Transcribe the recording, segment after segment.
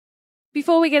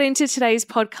Before we get into today's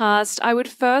podcast, I would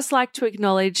first like to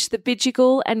acknowledge the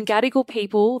Bidjigal and Gadigal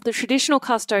people, the traditional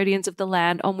custodians of the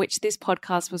land on which this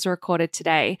podcast was recorded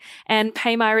today, and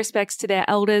pay my respects to their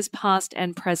elders past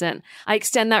and present. I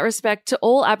extend that respect to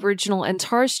all Aboriginal and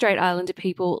Torres Strait Islander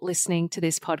people listening to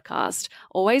this podcast.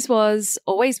 Always was,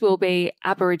 always will be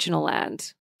Aboriginal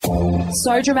land.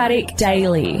 So Dramatic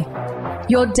Daily.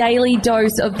 Your daily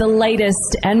dose of the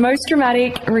latest and most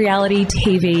dramatic reality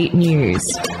TV news.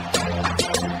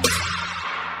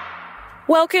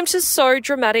 Welcome to So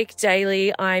Dramatic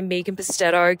Daily. I'm Megan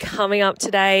Pistetto. Coming up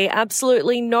today,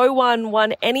 absolutely no one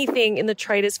won anything in the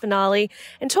Traitors finale,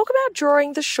 and talk about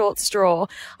drawing the short straw.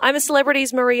 I'm a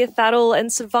Celebrity's Maria Thaddle,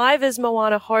 and Survivor's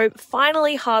Moana Hope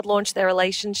finally hard-launched their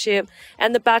relationship,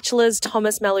 and The Bachelors'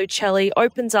 Thomas Malucelli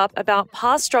opens up about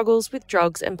past struggles with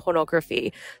drugs and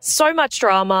pornography. So much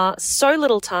drama, so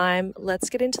little time. Let's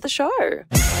get into the show.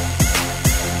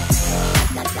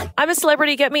 I'm a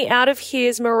Celebrity, Get Me Out of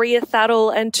Here's Maria Thaddle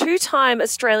and two-time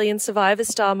Australian Survivor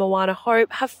star Moana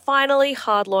Hope have finally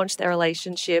hard-launched their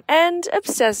relationship, and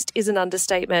obsessed is an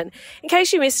understatement. In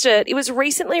case you missed it, it was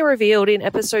recently revealed in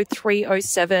episode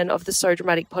 307 of the So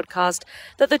Dramatic podcast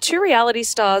that the two reality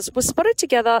stars were spotted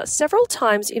together several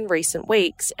times in recent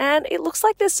weeks, and it looks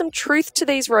like there's some truth to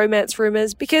these romance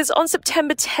rumours because on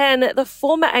September 10, the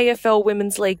former AFL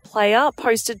Women's League player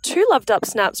posted two loved-up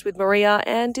snaps with Maria,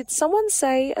 and did someone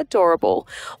say adorable?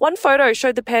 One photo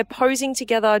showed the pair posing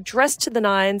together, dressed to the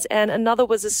nines, and another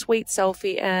was a sweet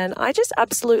selfie, and I just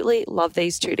absolutely love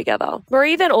these two together.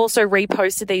 Marie then also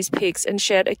reposted these pics and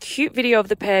shared a cute video of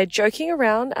the pair joking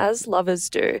around as lovers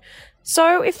do.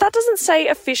 So if that doesn't say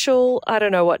official, I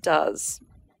don't know what does.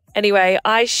 Anyway,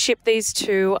 I ship these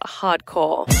two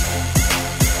hardcore.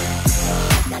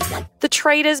 The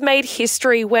Traitors made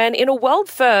history when, in a world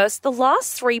first, the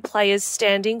last three players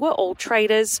standing were all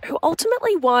traitors who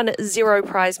ultimately won zero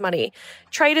prize money.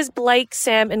 Traitors Blake,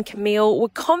 Sam and Camille were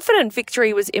confident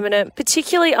victory was imminent,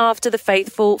 particularly after the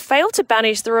faithful failed to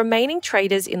banish the remaining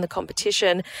traitors in the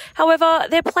competition. However,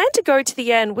 their plan to go to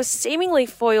the end was seemingly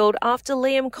foiled after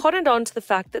Liam cottoned on to the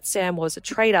fact that Sam was a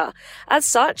traitor. As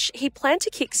such, he planned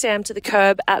to kick Sam to the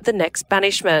curb at the next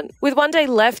banishment. With one day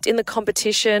left in the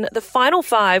competition, the final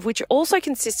five, which also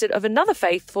consisted of another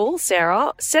faithful,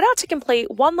 Sarah, set out to complete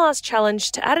one last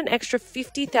challenge to add an extra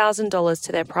 $50,000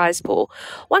 to their prize pool.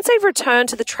 Once they'd returned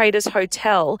to the Traitors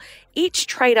Hotel, each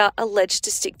traitor alleged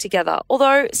to stick together,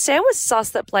 although Sam was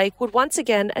sus that Blake would once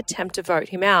again attempt to vote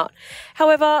him out.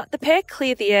 However, the pair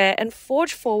cleared the air and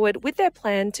forged forward with their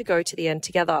plan to go to the end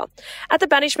together. At the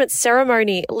banishment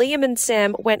ceremony, Liam and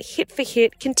Sam went hit for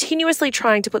hit, continuously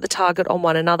trying to put the target on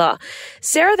one another.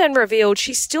 Sarah then revealed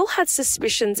she still had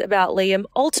suspicions about Liam,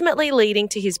 ultimately leading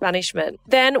to his banishment.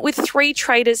 Then, with three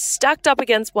traitors stacked up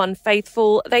against one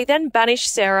faithful, they then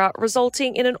banished Sarah,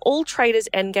 resulting in an all-traitors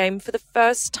endgame for the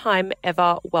first time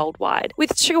ever worldwide.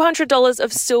 With $200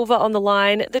 of silver on the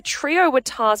line, the trio were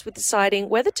tasked with deciding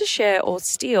whether to share or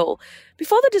steal.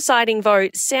 Before the deciding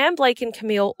vote, Sam, Blake and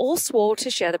Camille all swore to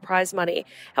share the prize money.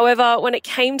 However, when it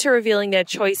came to revealing their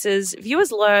choices,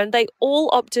 viewers learned they all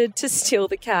opted to steal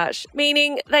the cash,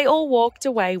 meaning they all walked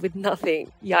away with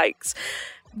nothing. Yikes.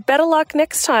 Better luck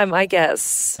next time, I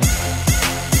guess.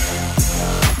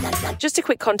 Just a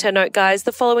quick content note, guys.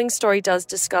 The following story does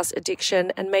discuss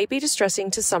addiction and may be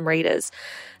distressing to some readers.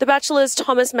 The Bachelors'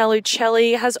 Thomas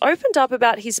Malucelli has opened up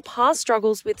about his past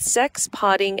struggles with sex,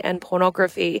 partying and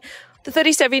pornography. The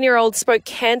 37-year-old spoke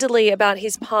candidly about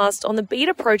his past on the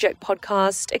Beta Project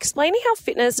podcast, explaining how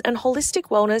fitness and holistic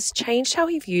wellness changed how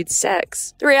he viewed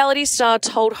sex. The reality star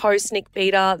told host Nick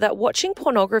Beta that watching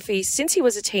pornography since he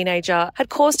was a teenager had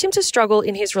caused him to struggle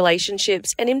in his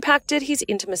relationships and impacted his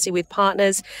intimacy with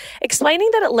partners,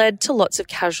 explaining that it led to lots of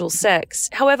casual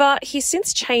sex. However, he's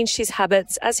since changed his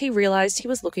habits as he realised he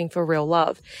was looking for real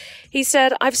love. He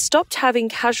said, "I've stopped having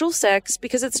casual sex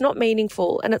because it's not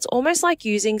meaningful and it's almost like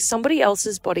using somebody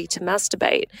else's body to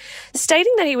masturbate."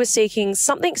 Stating that he was seeking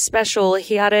something special,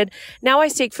 he added, "Now I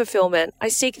seek fulfillment. I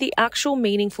seek the actual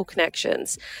meaningful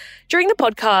connections." During the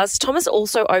podcast, Thomas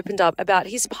also opened up about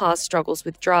his past struggles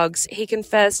with drugs. He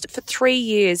confessed, "For 3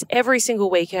 years, every single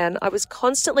weekend, I was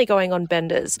constantly going on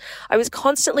benders. I was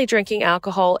constantly drinking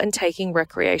alcohol and taking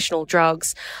recreational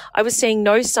drugs. I was seeing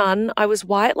no sun. I was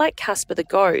white like Casper the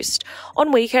Ghost.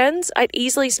 On weekends, I'd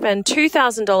easily spend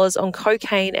 $2,000 on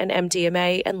cocaine and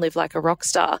MDMA and live like like a rock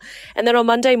star. And then on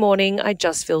Monday morning, I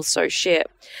just feel so shit.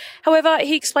 However,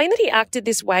 he explained that he acted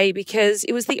this way because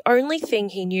it was the only thing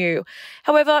he knew.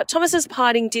 However, Thomas's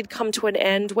parting did come to an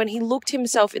end when he looked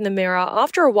himself in the mirror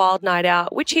after a wild night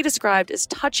out, which he described as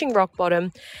touching rock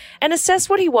bottom, and assessed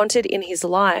what he wanted in his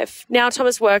life. Now,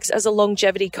 Thomas works as a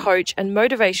longevity coach and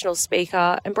motivational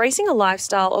speaker, embracing a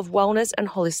lifestyle of wellness and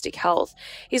holistic health.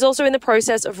 He's also in the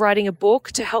process of writing a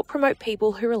book to help promote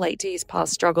people who relate to his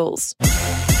past struggles.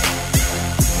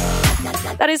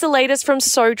 That is the latest from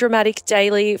So Dramatic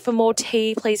Daily. For more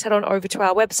tea, please head on over to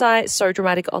our website,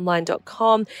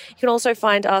 sodramaticonline.com. You can also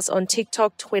find us on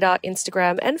TikTok, Twitter,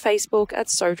 Instagram, and Facebook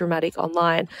at So Dramatic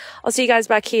Online. I'll see you guys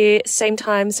back here, same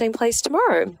time, same place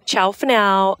tomorrow. Ciao for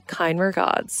now. Kind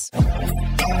regards.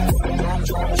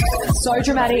 So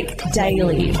Dramatic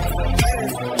Daily.